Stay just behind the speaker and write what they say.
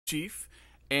Okchief,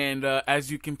 and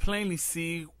as you can plainly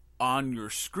see on your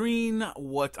screen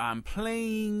what I'm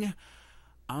playing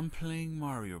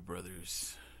Mario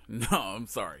Brothers. No, I'm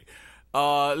sorry.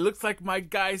 Looks like my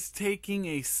guy's taking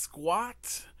a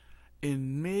squat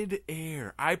in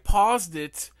mid-air. I paused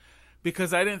it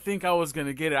because I didn't think I was going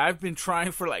to get it. I've been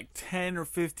trying for like 10 or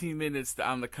 15 minutes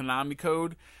on the Konami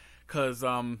code. Because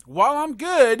while I'm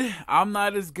good, I'm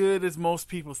not as good as most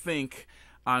people think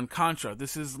on Contra.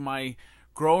 This is my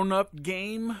grown-up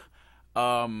game.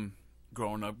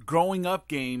 Growing up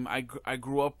game. I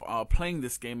grew up playing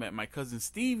this game at my cousin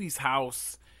Stevie's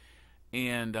house.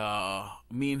 And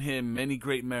me and him, many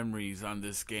great memories on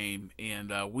this game.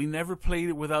 And we never played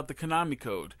it without the Konami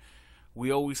code.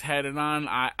 We always had it on.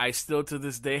 I still to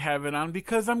this day have it on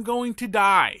because I'm going to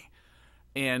die.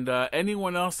 And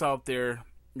anyone else out there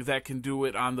that can do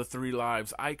it on the 3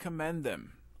 lives, I commend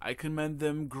them. I commend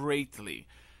them greatly.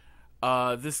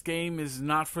 This game is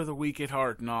not for the weak at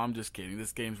heart. No, I'm just kidding.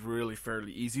 This game's really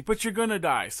fairly easy, but you're gonna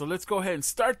die. So let's go ahead and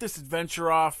start this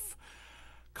adventure off.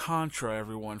 Contra,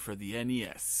 everyone, for the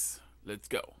NES. Let's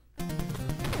go.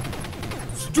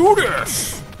 Let's do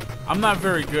this! I'm not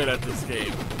very good at this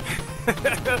game.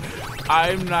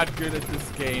 I'm not good at this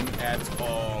game at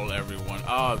all, everyone.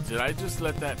 Oh, did I just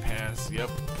let that pass? Yep.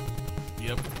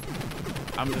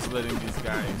 I'm just letting these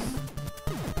guys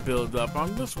build up.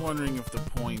 I'm just wondering if the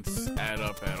points add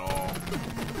up at all.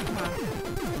 Come on.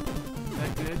 Is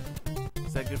that good?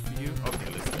 Is that good for you?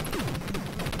 Okay, let's go.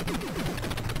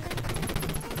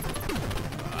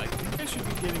 I think I should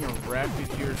be getting a rapid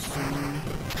here soon.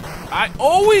 I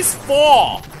always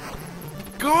fall!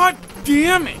 God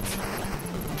damn it!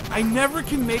 I never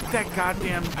can make that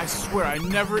goddamn... I swear, I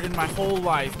never in my whole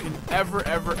life can ever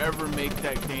make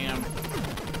that damn...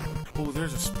 Oh,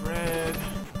 there's a spread.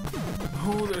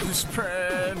 Oh, there's a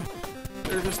spread.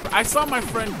 I saw my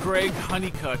friend Greg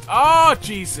Honeycutt. Oh,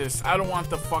 Jesus. I don't want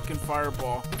the fucking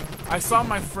fireball. I saw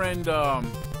my friend,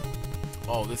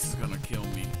 Oh, this is gonna kill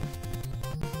me.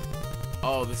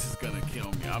 Oh, this is gonna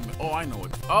kill me. Oh, I know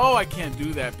what... Oh, I can't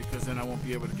do that because then I won't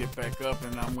be able to get back up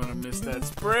and I'm gonna miss that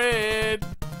spread.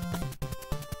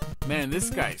 Man, this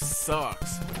guy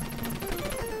sucks.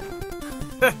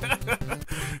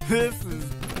 This is...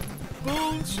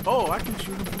 bullshit. Oh, I can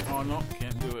shoot him. Oh, no,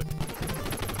 can't do it.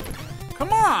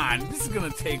 Come on! This is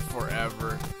gonna take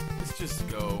forever. Let's just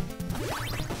go.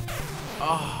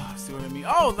 Oh, see what I mean?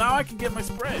 Oh, now I can get my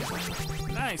spread.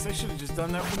 Nice, I should have just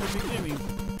done that from the beginning.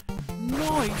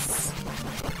 Nice!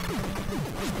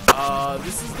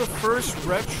 This is the first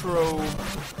retro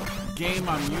game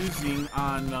I'm using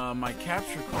on my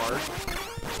capture card.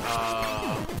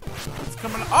 It's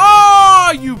coming.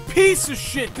 Oh, you piece of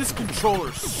shit! This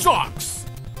controller sucks.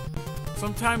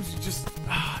 Sometimes you just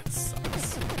it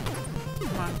sucks.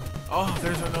 Come on. Oh,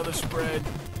 there's another spread.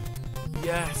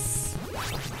 Yes.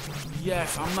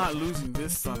 Yes, I'm not losing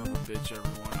this son of a bitch,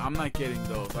 everyone. I'm not getting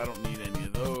those. I don't need any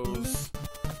of those.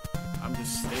 I'm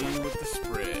just staying with the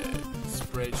spread.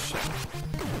 Spread shot.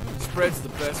 Spread's the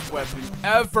best weapon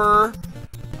ever.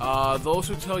 Those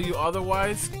who tell you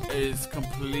otherwise is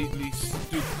completely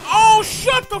stupid. Oh,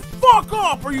 shut the fuck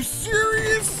up! Are you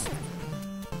serious?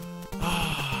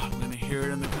 I'm gonna hear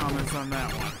it in the comments on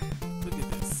that one. Look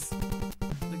at this.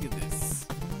 Look at this.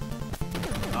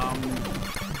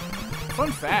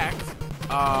 Fun fact,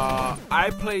 I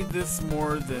played this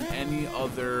more than any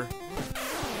other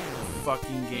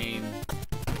fucking game,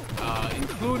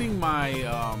 including my,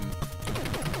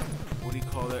 what do you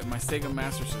call that? My Sega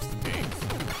Master System games.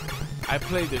 I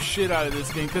played the shit out of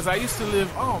this game because I used to live.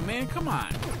 Oh man, come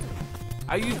on!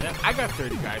 I got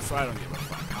 30 guys, so I don't give a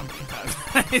fuck how many times.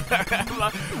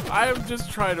 I am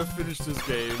just trying to finish this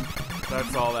game.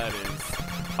 That's all that is.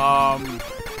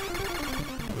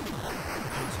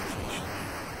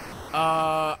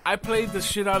 I played the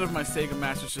shit out of my Sega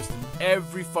Master System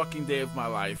every fucking day of my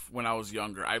life when I was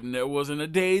younger. There wasn't a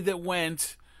day that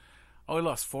went. Oh, I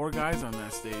lost 4 guys on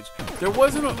that stage. There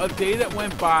wasn't a day that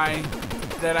went by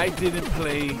that I didn't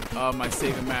play my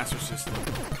Sega Master System.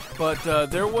 But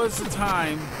there was a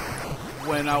time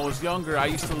when I was younger. I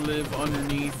used to live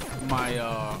underneath my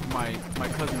my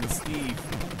cousin Steve.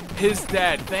 His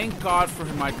dad. Thank God for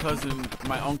my cousin,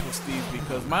 my Uncle Steve,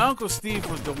 because my Uncle Steve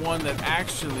was the one that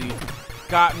actually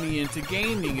got me into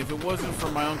gaming. If it wasn't for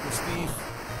my Uncle Steve,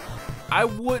 I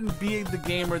wouldn't be the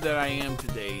gamer that I am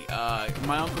today.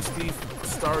 My Uncle Steve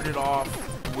started off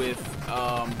with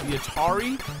the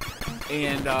Atari,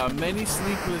 and many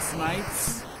sleepless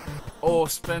nights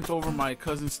spent over my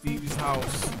cousin Stevie's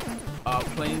house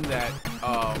playing that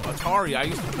Atari. I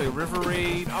used to play River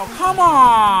Raid. Oh, come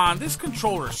on! This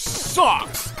controller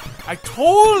sucks! I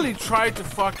totally tried to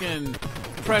fucking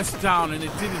press down and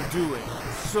it didn't do it.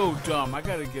 So dumb. I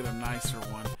gotta get a nicer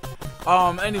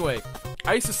one. Anyway,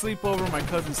 I used to sleep over at my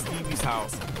cousin Stevie's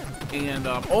house, and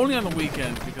only on the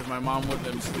weekends because my mom wouldn't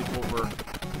let me sleep over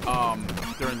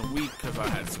during the week because I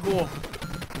had school.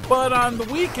 But on the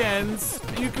weekends,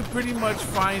 you could pretty much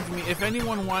find me. If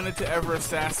anyone wanted to ever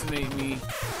assassinate me,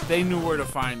 they knew where to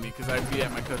find me because I'd be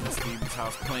at my cousin Stevie's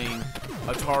house playing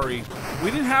Atari.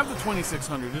 We didn't have the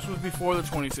 2600. This was before the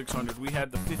 2600. We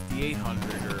had the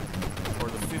 5800 or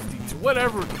the 52,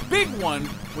 whatever, the big one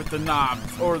with the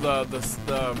knobs or the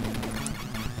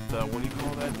what do you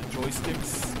call that? The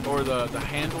joysticks or the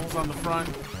handles on the front.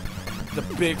 The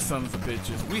big sons of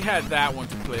bitches. We had that one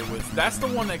to play with. That's the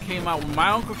one that came out when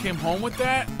my uncle came home with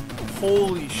that.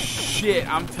 Holy shit,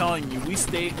 I'm telling you. Me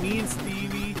and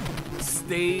Stevie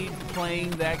stayed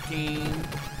playing that game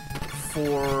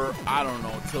for, I don't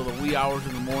know, till the wee hours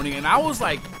in the morning. And I was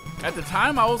like, at the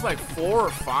time, I was like 4 or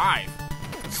 5.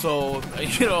 So,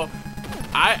 you know,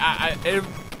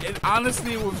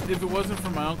 honestly, if it wasn't for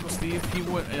my Uncle Steve, he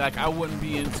wouldn't, like, I wouldn't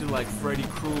be into like Freddy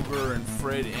Krueger and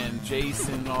Fred and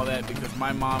Jason and all that because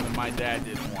my mom and my dad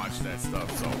didn't watch that stuff.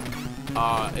 So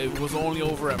it was only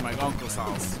over at my uncle's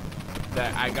house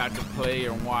that I got to play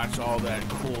and watch all that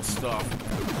cool stuff,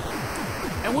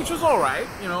 and which was all right,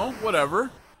 you know, whatever.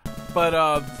 But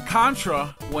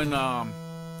Contra, when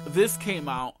this came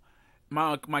out,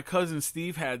 my cousin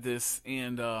Steve had this,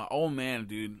 and oh man,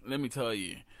 dude, let me tell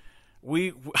you.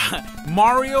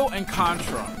 Mario and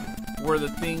Contra were the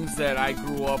things that I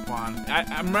grew up on.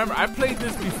 I remember I played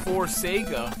this before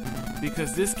Sega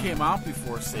because this came out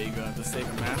before Sega, the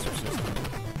Sega Master System.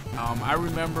 I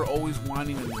remember always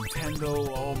wanting a Nintendo.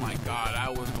 Oh my god, I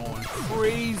was going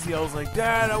crazy. I was like,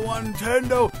 Dad, I want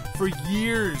Nintendo. For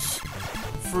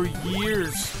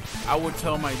years, I would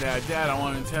tell my dad, Dad, I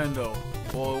want Nintendo.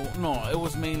 Well, no, it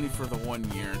was mainly for the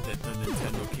 1 year that the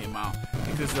Nintendo came out.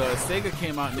 Because Sega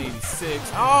came out in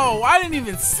 '86. Oh, I didn't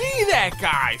even see that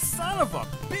guy! Son of a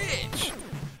bitch!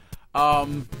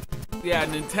 Yeah,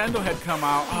 Nintendo had come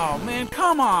out. Oh, man,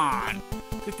 come on!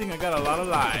 Good thing I got a lot of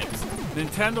lives.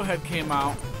 Nintendo had came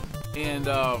out, and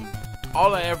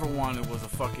all I ever wanted was a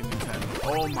fucking Nintendo.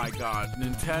 Oh my god.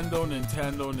 Nintendo.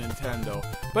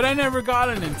 But I never got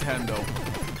a Nintendo.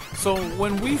 So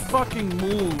when we fucking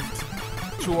moved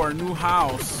to our new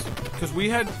house, because we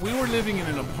were living in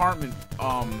an apartment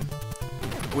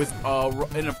with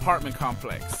an apartment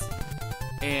complex,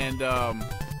 and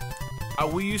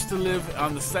we used to live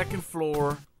on the second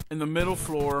floor, in the middle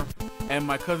floor, and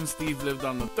my cousin Steve lived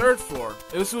on the third floor.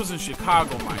 This was in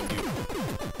Chicago, mind you,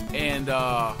 and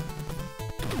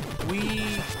we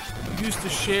used to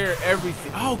share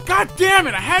everything. Oh god damn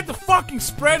it, I had the fucking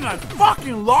spread and I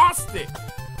fucking lost it.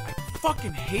 I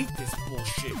fucking hate this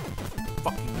bullshit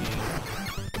fucking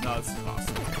game. No, this is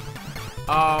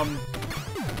awesome.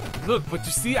 Look, but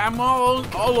you see, I'm all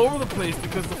over the place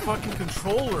because the fucking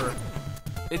controller,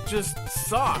 it just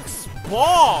sucks.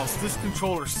 Balls! This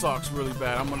controller sucks really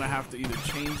bad. I'm gonna have to either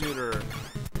change it or...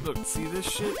 Look, see this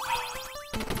shit?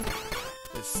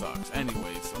 This sucks.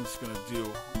 Anyways, I'm just gonna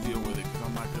deal with it because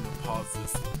I'm not gonna pause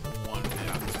this one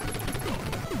minute. I'm just gonna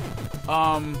keep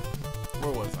going.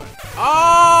 Where was I?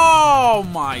 Oh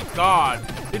my god!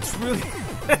 It's really...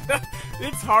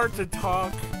 it's hard to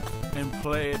talk and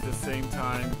play at the same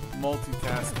time.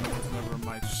 Multitasking was never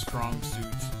my strong suit.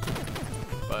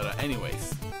 But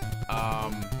anyways,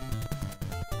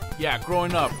 yeah,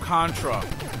 growing up, Contra,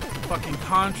 fucking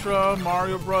Contra,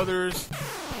 Mario Brothers.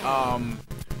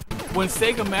 When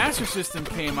Sega Master System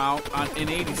came out in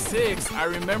 '86, I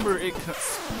remember it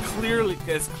clearly,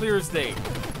 as clear as day.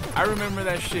 I remember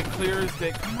that shit clear as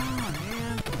day. Come on,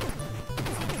 man,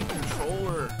 fucking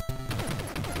controller.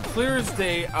 Clear as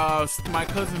day. My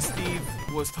cousin Steve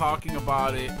was talking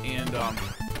about it, and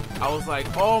I was like,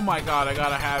 oh my god, I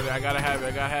gotta have it,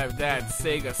 Dad,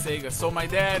 Sega. So my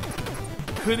dad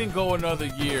couldn't go another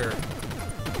year.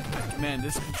 Man,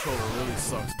 this controller really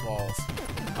sucks balls.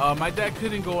 My dad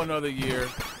couldn't go another year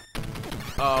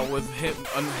with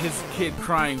his kid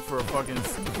crying for a fucking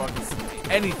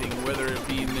anything, whether it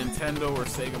be Nintendo or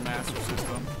Sega Master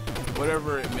System,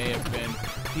 whatever it may have been.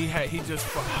 He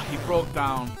broke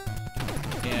down,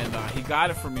 and he got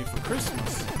it for me for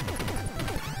Christmas.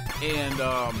 And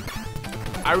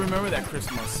I remember that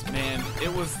Christmas, man.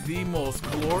 It was the most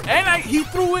glorious. And he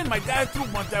threw in. My dad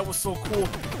was so cool.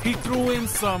 He threw in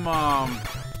some. What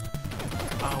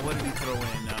did he throw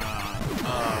in?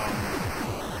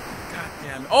 God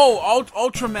damn it. Oh,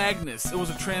 Ultra Magnus. It was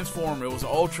a Transformer. It was an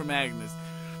Ultra Magnus.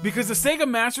 Because the Sega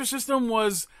Master System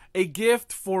was a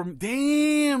gift for...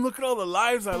 Damn, look at all the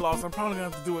lives I lost. I'm probably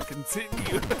going to have to do a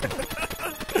continue.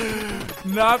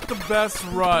 Not the best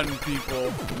run,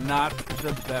 people. Not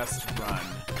the best run.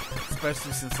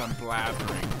 Especially since I'm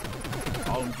blathering.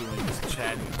 All I'm doing is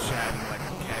chatting like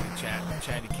a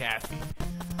chatty Cathy.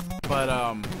 But,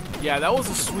 yeah, that was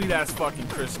a sweet-ass fucking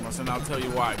Christmas, and I'll tell you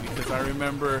why. Because I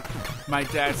remember my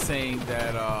dad saying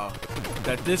that,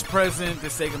 that this present, the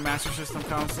Sega Master System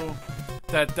console,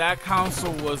 that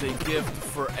console was a gift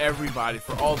for everybody,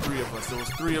 for all three of us. There was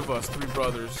three of us, three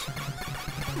brothers,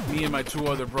 me and my two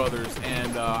other brothers,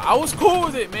 and I was cool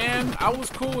with it, man. I was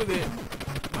cool with it.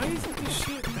 Why isn't this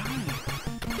shit dying?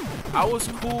 I was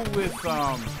cool with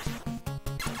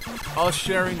us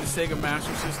sharing the Sega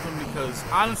Master System because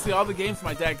honestly, all the games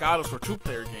my dad got us were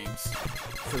two-player games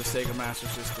for the Sega Master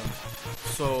System.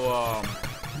 So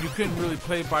you couldn't really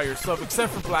play by yourself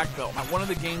except for Black Belt. One of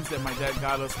the games that my dad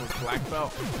got us was Black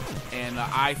Belt, and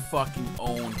I fucking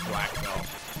owned Black Belt.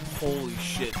 Holy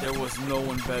shit, there was no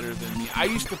one better than me. I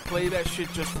used to play that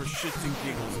shit just for shits and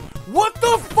giggles. What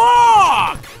the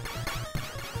fuck?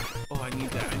 Oh, I need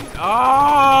that.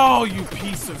 Oh, you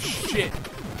piece of shit.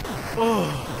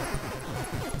 Ugh.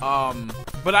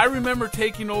 But I remember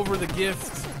taking over the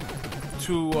gift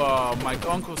to my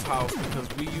uncle's house because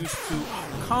we used to.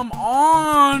 Oh, come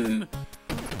on!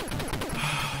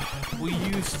 We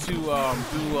used to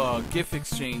do gift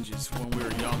exchanges when we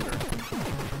were younger,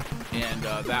 and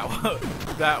that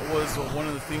was one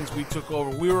of the things we took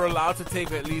over. We were allowed to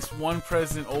take at least one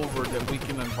present over that we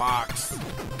can unbox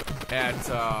at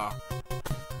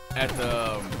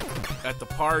the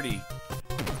party.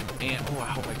 And oh, I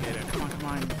hope I get it. Come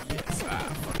on, yes.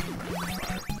 Fucking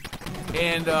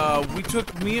and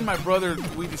me and my brother,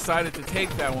 we decided to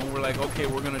take that one. We're like, okay,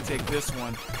 we're gonna take this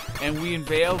one, and we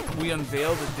unveiled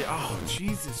it. Oh,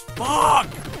 Jesus, fuck!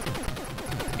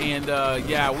 And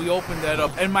yeah, we opened that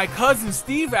up, and my cousin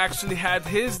Steve actually had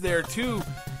his there too.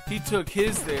 He took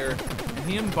his there, and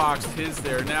he unboxed his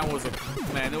there, and that was it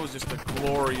was just a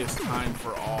glorious time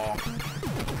for all.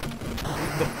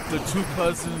 The two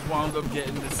cousins wound up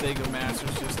getting the Sega Master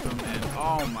System, and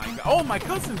oh my god. Oh, my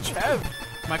cousin Chev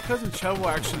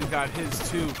actually got his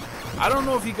too. I don't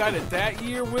know if he got it that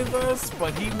year with us,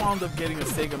 but he wound up getting a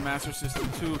Sega Master System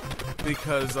too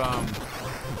because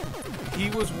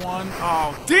he was one.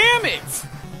 Oh, damn it!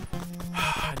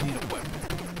 I need a weapon.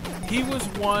 He was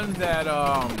one that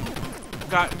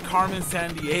got Carmen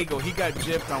Sandiego. He got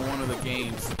gypped on one of the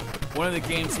games. One of the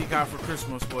games he got for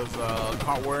Christmas was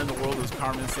Where in the World is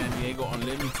Carmen Sandiego? And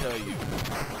let me tell you,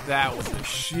 that was a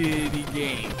shitty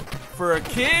game. For a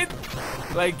kid,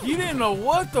 like, you didn't know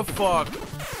what the fuck.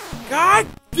 God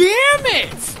damn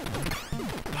it!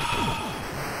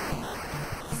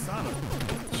 Son of a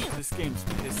bitch. This game's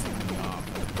pissing me off.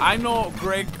 I know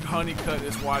Greg Honeycutt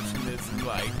is watching this and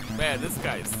like, man, this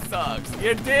guy sucks.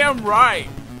 You're damn right.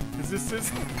 This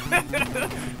isn't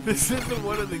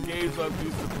one of the games I'm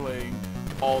used to playing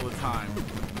all the time.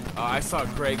 I saw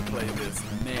Greg play this.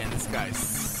 Man, this guy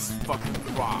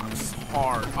fucking rocks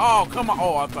hard. Oh, come on.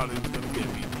 Oh, I thought he was going to get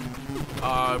me.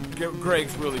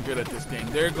 Greg's really good at this game.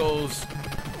 There goes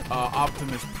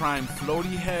Optimus Prime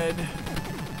Floaty Head.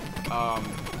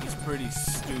 He's pretty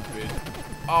stupid.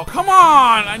 Oh, come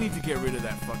on! I need to get rid of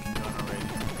that fucking gun already.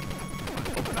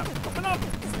 Open up. Open up!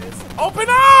 Open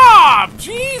up!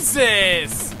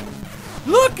 Jesus!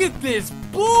 Look at this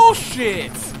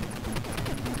bullshit!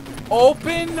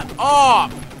 Open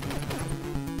up!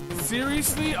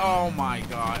 Seriously? Oh my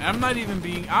god. I'm not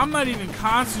even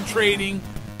concentrating.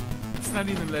 It's not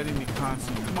even letting me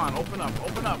concentrate. Come on, open up,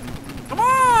 open up. Come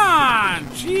on!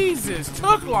 Jesus,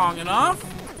 took long enough.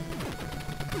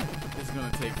 It's gonna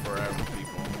take forever,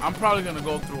 people. I'm probably gonna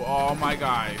go through all my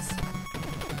guys.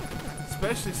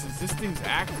 Especially since this thing's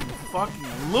acting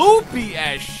fucking loopy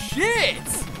as shit!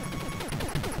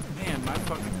 Man, my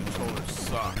fucking controller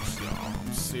sucks, y'all.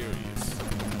 I'm serious.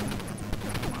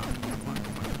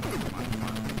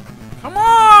 Come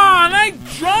on! I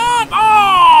jump!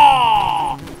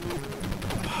 Oh!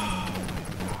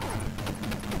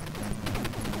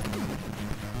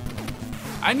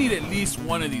 I need at least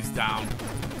one of these down.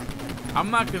 I'm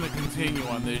not gonna continue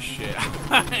on this shit.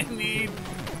 I need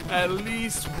at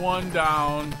least one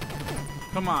down.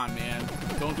 Come on, man.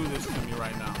 Don't do this to me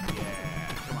right now. Yeah.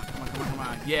 Come on, come on, come on, come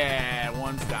on. Yeah,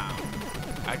 one's down.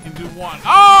 I can do one.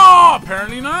 Oh!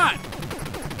 Apparently not.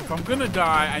 If I'm gonna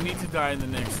die, I need to die in the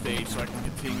next stage so I can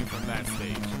continue from that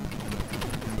stage.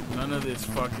 None of this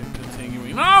fucking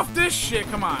continuing. Off this shit!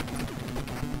 Come on.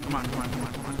 Come on, come on, come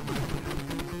on, come on, come on.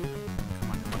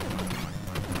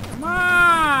 Come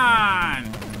on!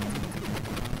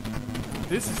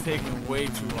 This is taking way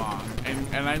too long.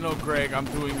 And I know, Greg, I'm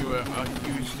doing you a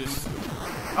huge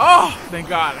Oh, thank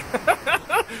God.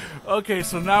 Okay,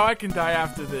 so now I can die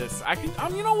after this. I can.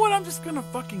 You know what? I'm just gonna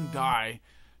fucking die,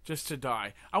 just to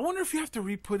die. I wonder if you have to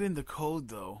re-put in the code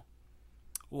though.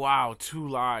 Wow, 2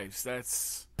 lives.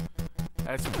 That's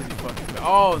pretty fucking bad.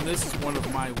 Oh, and this is one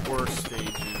of my worst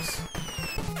stages.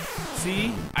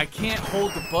 See? I can't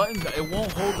hold the button. It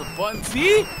won't hold the button.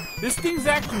 See? This thing's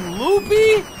acting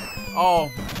loopy. Oh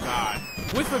my god.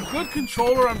 With a good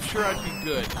controller, I'm sure I'd be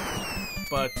good.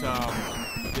 But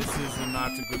this is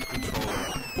not a good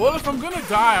controller. Well, if I'm gonna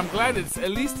die, I'm glad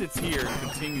at least it's here.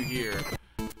 Continue here.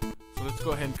 So let's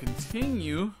go ahead and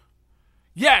continue.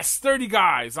 Yes, 30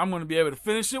 guys. I'm gonna be able to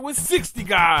finish it with 60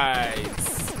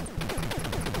 guys.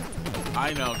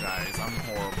 I know, guys. I'm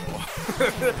horrible.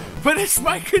 But it's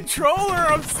my controller.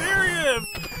 I'm serious.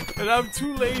 And I'm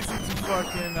too lazy to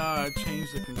fucking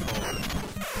change the controller.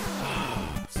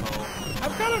 So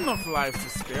I've got enough lives to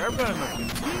spare. I've got enough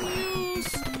continues.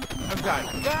 I've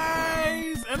got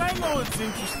guys. And I know it's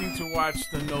interesting to watch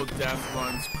the no death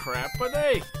runs crap, but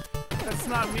hey, that's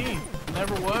not me.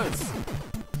 Never was.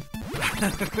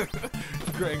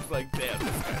 Greg's like, damn,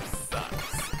 this guy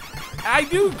sucks. I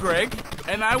do, Greg,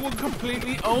 and I will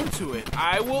completely own to it.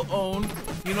 I will own,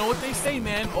 you know what they say,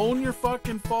 man, own your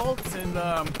fucking faults and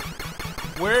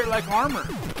wear it like armor.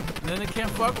 And then they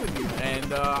can't fuck with you.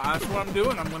 And that's what I'm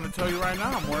doing. I'm going to tell you right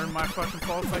now, I'm wearing my fucking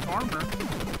faults like armor.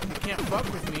 You can't fuck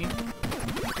with me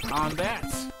on that.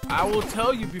 I will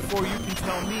tell you before you can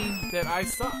tell me that I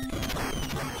suck.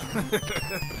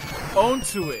 Own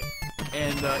to it.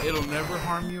 And it'll never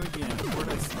harm you again. Where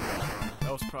did I see that from?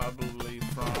 That was probably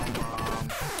from,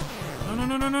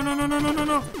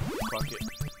 no. Fuck it.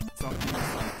 Something.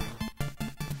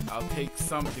 I'll take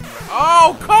something.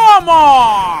 Oh, come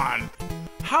on!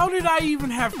 How did I even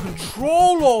have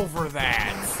control over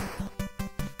that?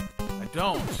 I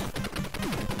don't.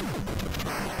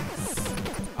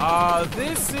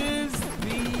 This is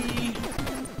the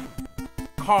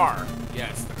car.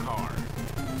 Yes, the car.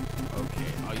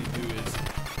 Okay, all you do is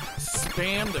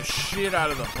spam the shit out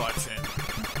of the button.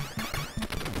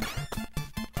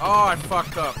 Oh, I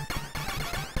fucked up.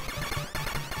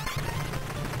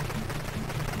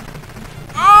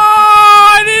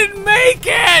 Oh, I didn't make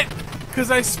it!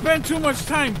 Because I spent too much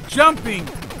time jumping.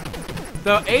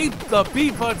 The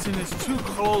B button is too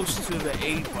close to the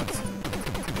A button.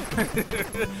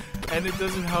 And it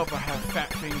doesn't help I have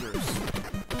fat fingers.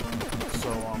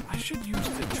 So, I should use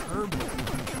the turbo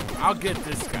controller. I'll get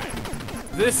this guy.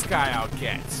 This guy I'll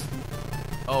get.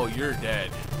 Oh, you're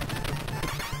dead.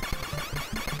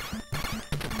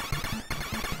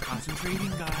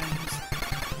 Concentrating, guys.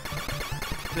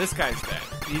 This guy's dead.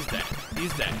 He's dead.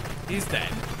 He's dead. He's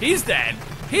dead. He's dead.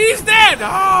 He's dead!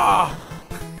 Oh!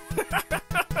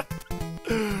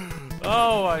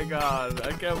 Oh my god.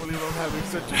 I can't believe I'm having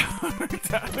such a hard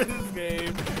time in this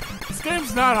game. This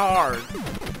game's not hard.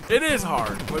 It is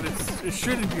hard, but it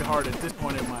shouldn't be hard at this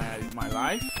point in my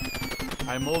life.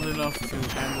 I'm old enough to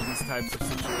handle these types of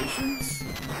situations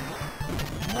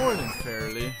more than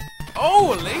fairly.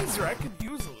 Oh, a laser! I could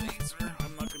use a laser.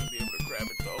 I'm not gonna be able to grab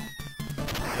it though.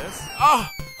 Yes. Oh,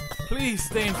 please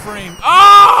stay in frame.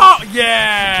 Oh,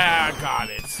 yeah, I got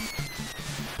it.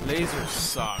 Laser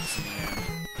sucks, man.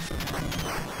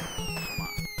 Come on.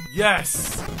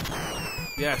 Yes.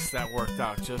 Yes, that worked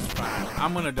out just fine.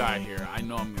 I'm gonna die here. I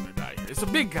know I'm gonna die here. It's a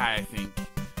big guy, I think.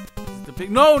 It's the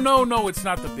big. No, it's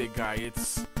not the big guy.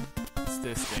 It's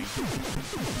this thing.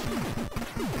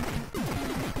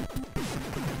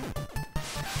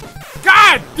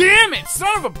 God damn it,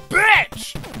 son of a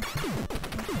bitch!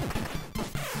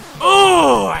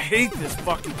 Oh, I hate this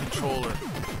fucking controller.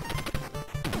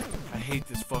 I hate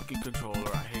this fucking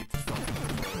controller. I hate this fucking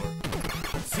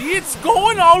controller. See, it's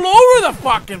going all over the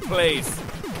fucking place.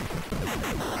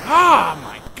 Ah,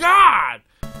 my God!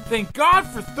 Thank God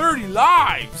for 30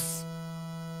 lives.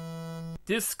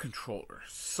 This controller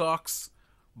sucks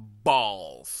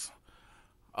balls.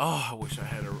 Oh, I wish I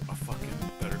had a fucking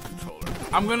better controller.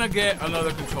 I'm gonna get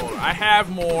another controller. I have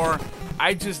more.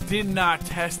 I just did not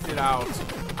test it out.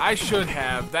 I should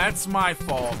have. That's my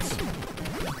fault.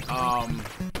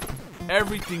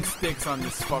 Everything sticks on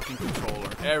this fucking controller.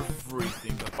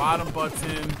 Everything. The bottom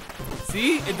button.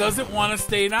 See? It doesn't want to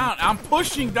stay down. I'm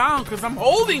pushing down because I'm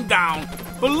holding down.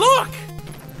 But look!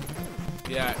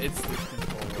 Yeah, it's this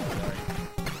controller. Right.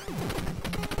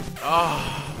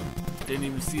 Oh. Didn't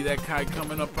even see that guy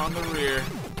coming up on the rear.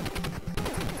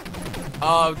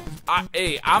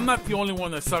 Hey, I'm not the only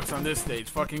one that sucks on this stage.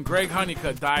 Fucking Greg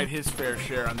Honeycutt died his fair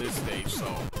share on this stage,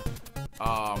 so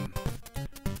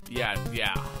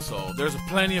yeah. So there's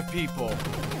plenty of people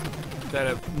that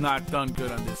have not done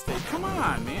good on this stage. Come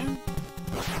on, man.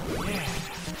 Yeah.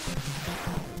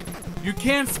 You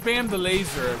can't spam the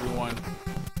laser, everyone.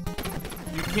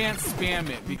 You can't spam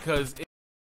it because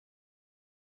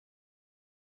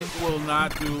it will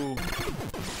not do.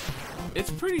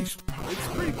 It's pretty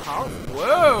powerful.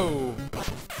 Whoa!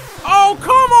 Oh,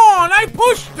 come on! I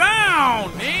pushed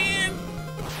down, man.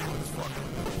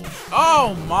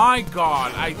 Oh my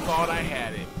God! I thought I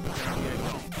had it.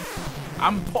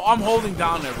 I'm holding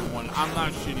down, everyone. I'm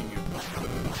not shitting you.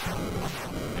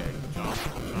 Okay, jump.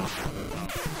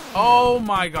 Oh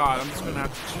my God! I'm just gonna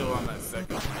have to chill on that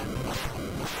second.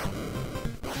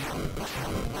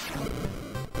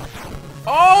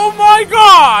 Oh my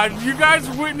God! You guys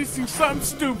are witnessing something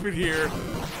stupid here.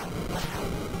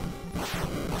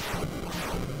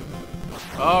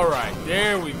 Alright,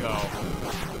 there we go.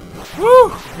 Woo!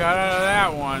 Got out of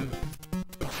that one.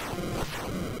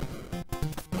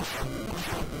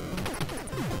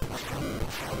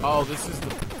 Oh, this is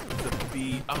the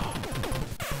B. Oh.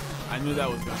 I knew that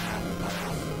was gonna happen.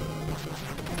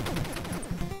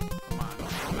 Come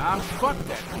on. Nah, fuck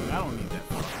that thing. I don't need that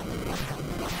fucking thing.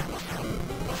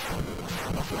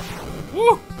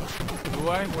 Woo! Do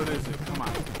I? What is it? Come on.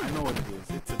 I know what it is.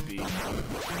 It's a B.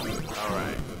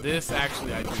 Alright. This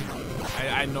actually I do need.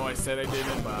 I know I said I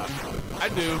didn't, but I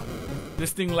do.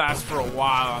 This thing lasts for a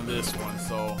while on this one,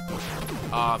 so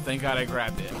thank God I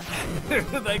grabbed it.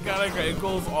 Thank God I grabbed it. It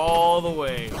goes all the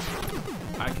way.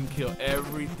 I can kill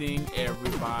everything,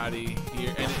 everybody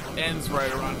here, and it ends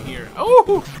right around here.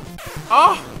 Oh!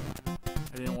 Oh!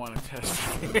 I didn't want to test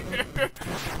it.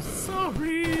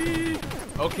 Sorry.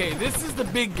 Okay, this is the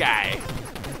big guy.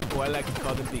 Who I like to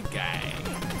call the big guy.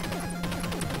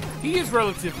 He is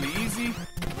relatively easy.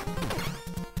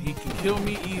 He can kill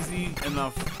me easy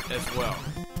enough as well.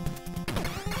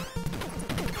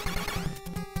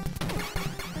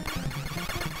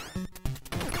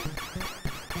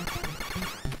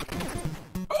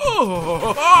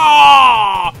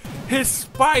 Oh! His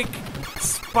spike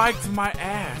spiked my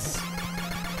ass.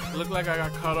 It looked like I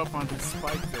got caught up on his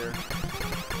spike there.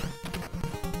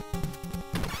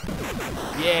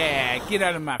 Yeah, get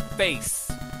out of my face.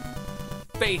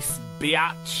 Face,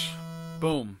 biatch.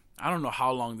 Boom. I don't know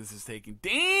how long this is taking.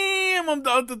 Damn, I'm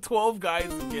down to 12 guys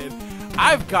again.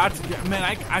 I've got to get, man,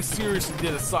 I seriously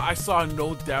did I saw a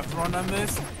no death run on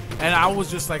this, and I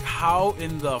was just like, how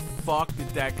in the fuck did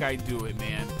that guy do it,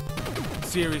 man?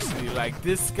 Seriously, like,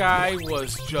 this guy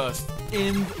was just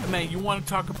in, man, you want to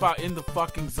talk about in the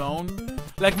fucking zone?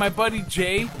 Like my buddy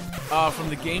Jay from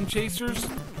the Game Chasers,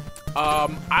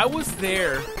 I was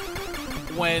there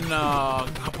when, a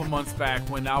couple months back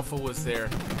when Alpha was there,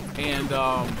 and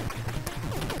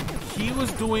he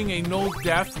was doing a no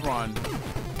death run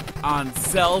on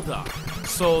Zelda.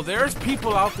 So there's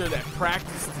people out there that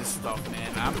practice this stuff,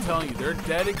 man. I'm telling you, they're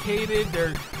dedicated.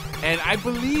 And I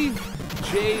believe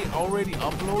Jay already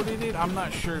uploaded it. I'm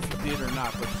not sure if he did or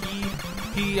not, but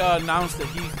he announced that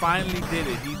he finally did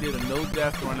it. He did a no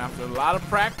death run after a lot of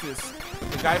practice.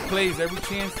 The guy plays every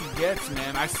chance he gets,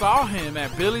 man. I saw him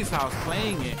at Billy's house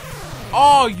playing it.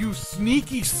 Oh, you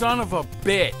sneaky son of a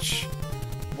bitch.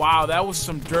 Wow, that was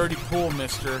some dirty pool,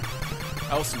 mister.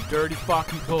 That was some dirty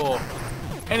fucking pool.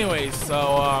 Anyways,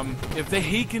 so, if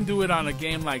he can do it on a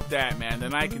game like that, man,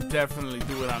 then I can definitely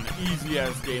do it on an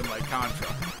easy-ass game like Contra.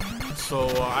 So,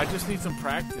 I just need some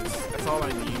practice. That's all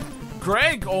I need.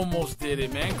 Greg almost did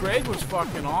it, man. Greg was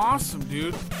fucking awesome,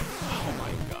 dude. Oh,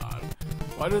 my God.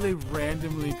 Why do they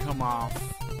randomly come off?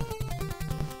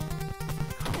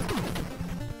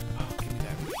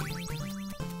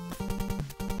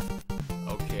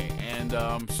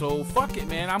 So fuck it,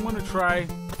 man. I'm gonna try,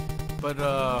 but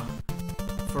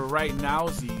for right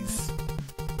nowsies,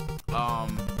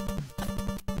 I'm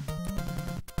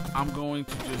going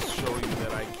to just show you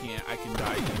that I can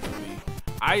die easily.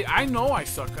 I know I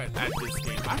suck at this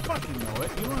game. I fucking know it.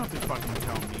 You don't have to fucking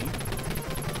tell me.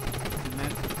 And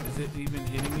then, is it even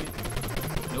hitting it?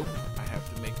 Nope. I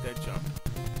have to make that jump.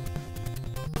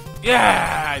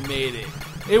 Yeah, I made it.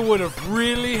 It would have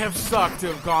really have sucked to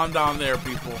have gone down there,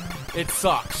 people. It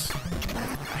sucks.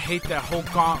 I hate that whole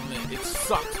gauntlet. It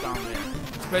sucks down there.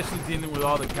 Especially dealing with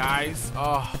all the guys.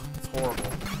 Oh, it's horrible.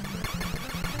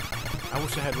 I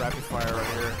wish I had rapid fire right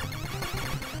here.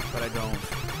 But I don't.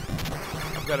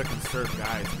 I've got to conserve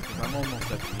guys because I'm almost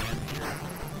at the end here.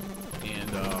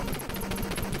 And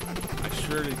I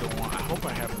surely don't want... I hope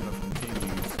I have enough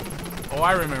continues. Oh,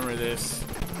 I remember this.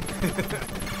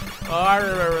 Oh, I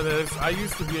remember this. I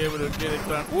used to be able to get it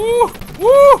done. Woo!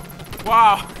 Woo!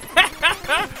 Wow.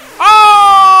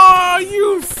 Oh,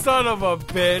 you son of a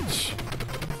bitch.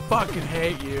 Fucking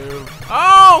hate you.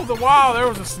 Oh, wow, there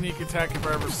was a sneak attack if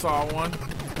I ever saw one.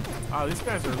 Oh, these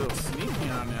guys are a little sneaky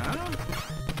on me, huh?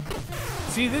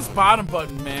 See this bottom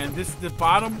button, man. The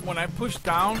bottom, when I push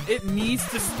down, it needs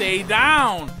to stay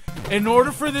down in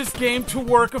order for this game to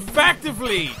work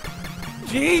effectively.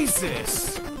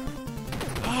 Jesus.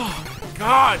 Oh,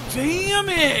 God damn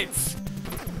it.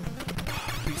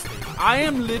 Please stay down. I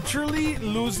am literally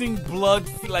losing blood,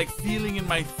 like feeling in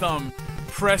my thumb,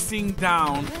 pressing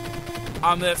down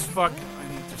on this fuck. I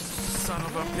need this son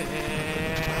of a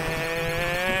bitch.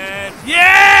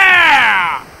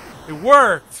 Yeah! It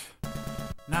worked.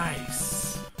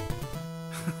 Nice.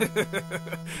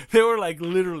 They were like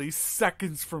literally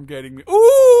seconds from getting me.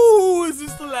 Ooh, is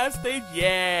this the last stage?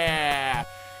 Yeah.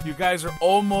 You guys are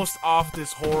almost off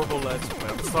this horrible let's play.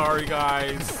 I'm sorry,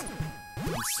 guys.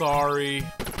 I'm sorry.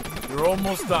 You're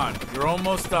almost done. You're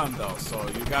almost done, though. So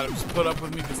you gotta just put up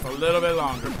with me just a little bit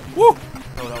longer. Woo!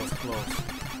 Oh, that was close.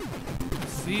 I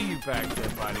see you back there,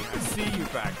 buddy. I see you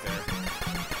back there.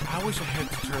 I wish I had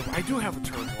the turbo. I do have a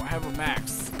turbo. I have a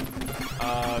max.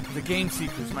 The Game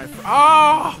Seeker's my friend.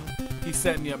 Oh! He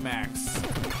set me up max.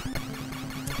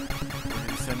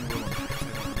 He sent me a little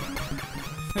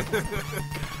max.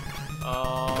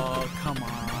 Oh, come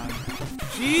on.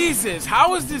 Jesus,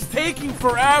 how is this taking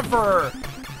forever?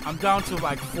 I'm down to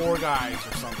like 4 guys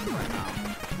or something right now.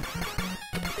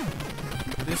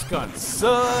 This gun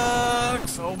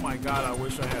sucks. Oh my god, I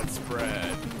wish I had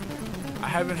spread. I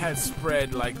haven't had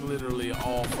spread like literally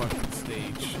all fucking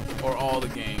stage or all the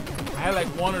game. I had like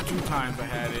 1 or 2 times I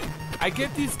had it. I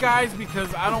get these guys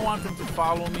because I don't want them to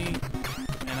follow me.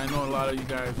 And I know a lot of you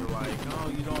guys are like, oh,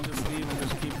 you don't just leave and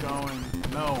just keep going.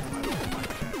 No, I don't like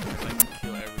that. I like to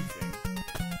kill everything.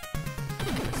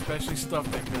 Especially stuff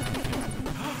that doesn't kill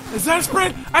me. Is that a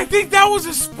spread? I think that was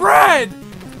a spread!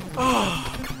 Oh.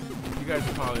 You guys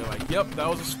are probably like, yep, that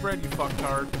was a spread, you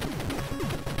fucktard.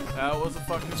 That was a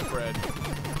fucking spread.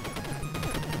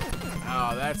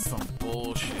 Oh, that's some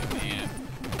bullshit, man.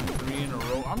 3 in a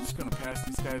row. I'm just gonna pass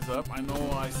these guys up. I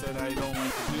know I said I don't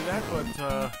like to do that, but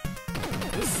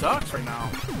this sucks right now.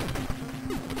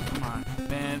 Come on,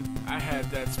 man. I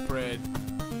had that spread,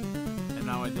 and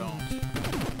now I don't.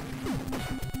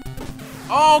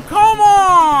 Oh, come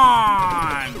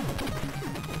on!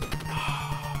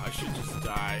 I should just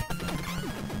die.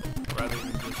 Rather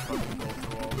than just fucking go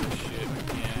through all this shit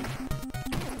again.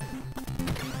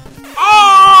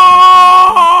 Oh!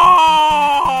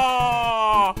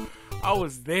 I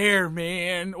was there,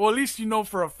 man. Well, at least you know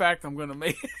for a fact I'm gonna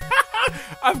make it.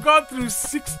 I've gone through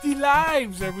 60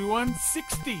 lives, everyone.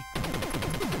 60.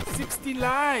 60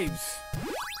 lives.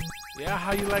 Yeah,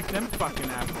 how you like them fucking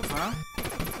apples, huh?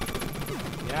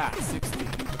 Yeah, 60.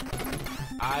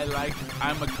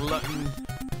 I'm a glutton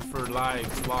for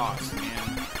lives lost,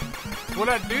 man. It's what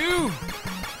I do.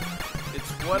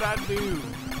 It's what I do.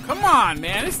 Come on,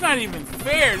 man. It's not even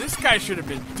fair. This guy should have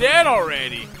been dead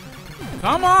already.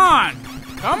 Come on.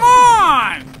 Come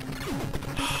on.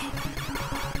 Oh, my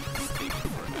God. It's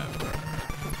taking forever.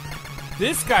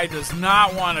 This guy does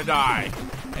not want to die.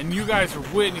 And you guys are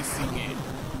witnessing it.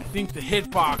 I think the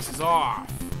hitbox is off.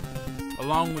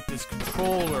 Along with this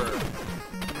controller.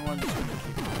 You know, I'm just gonna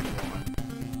keep on going.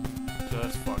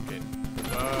 Just fuck it.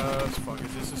 Just fuck it.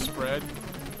 Is this a spread?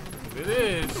 If it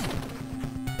is.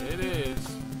 It is.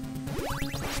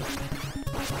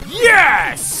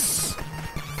 Yes!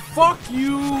 Fuck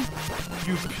you,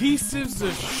 you pieces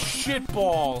of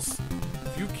shitballs.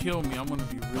 If you kill me, I'm gonna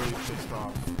be really pissed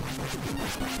off.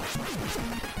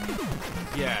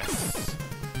 Yes.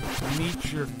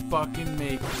 Meet your fucking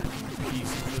maker, you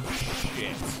pieces of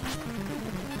shit.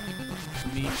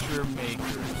 Meet your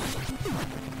makers.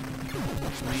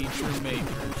 Meet your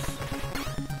makers.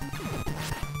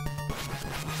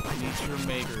 Meet your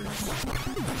makers.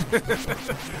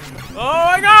 Oh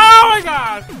my god! Oh my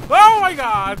god! Oh my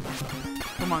god!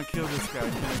 Come on, kill this guy.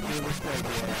 Can I kill this guy?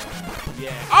 Yeah.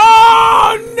 Yeah.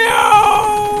 Oh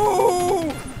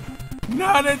no!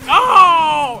 Not it.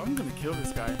 Oh! I'm gonna kill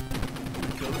this guy.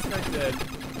 Kill this guy dead.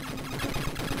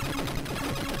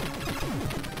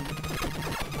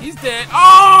 He's dead.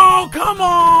 Oh, come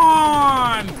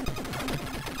on!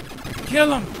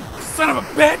 Kill him, son of a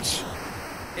bitch!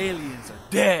 Aliens are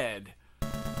dead.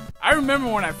 I remember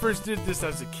when I first did this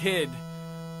as a kid,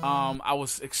 I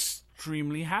was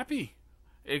extremely happy.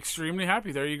 Extremely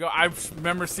happy. There you go. I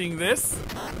remember seeing this.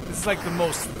 This is like the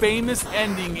most famous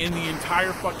ending in the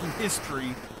entire fucking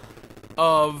history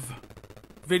of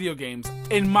video games,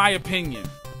 in my opinion.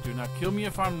 Do not kill me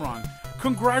if I'm wrong.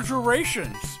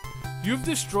 Congratulations! You've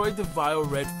destroyed the vile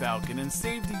Red Falcon and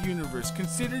saved the universe.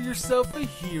 Consider yourself a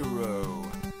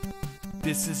hero.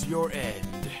 This is your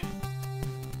end.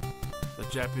 The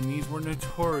Japanese were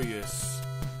notorious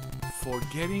for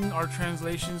getting our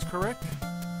translations correct.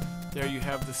 There you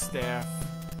have the staff.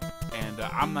 and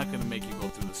I'm not going to make you go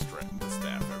through the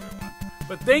staff, everyone.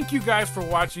 But thank you guys for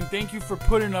watching. Thank you for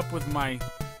putting up with my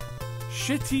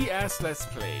shitty-ass Let's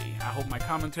Play. I hope my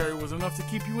commentary was enough to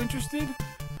keep you interested.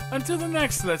 Until the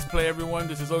next Let's Play, everyone,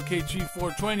 this is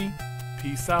Okchief420.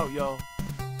 Peace out, y'all.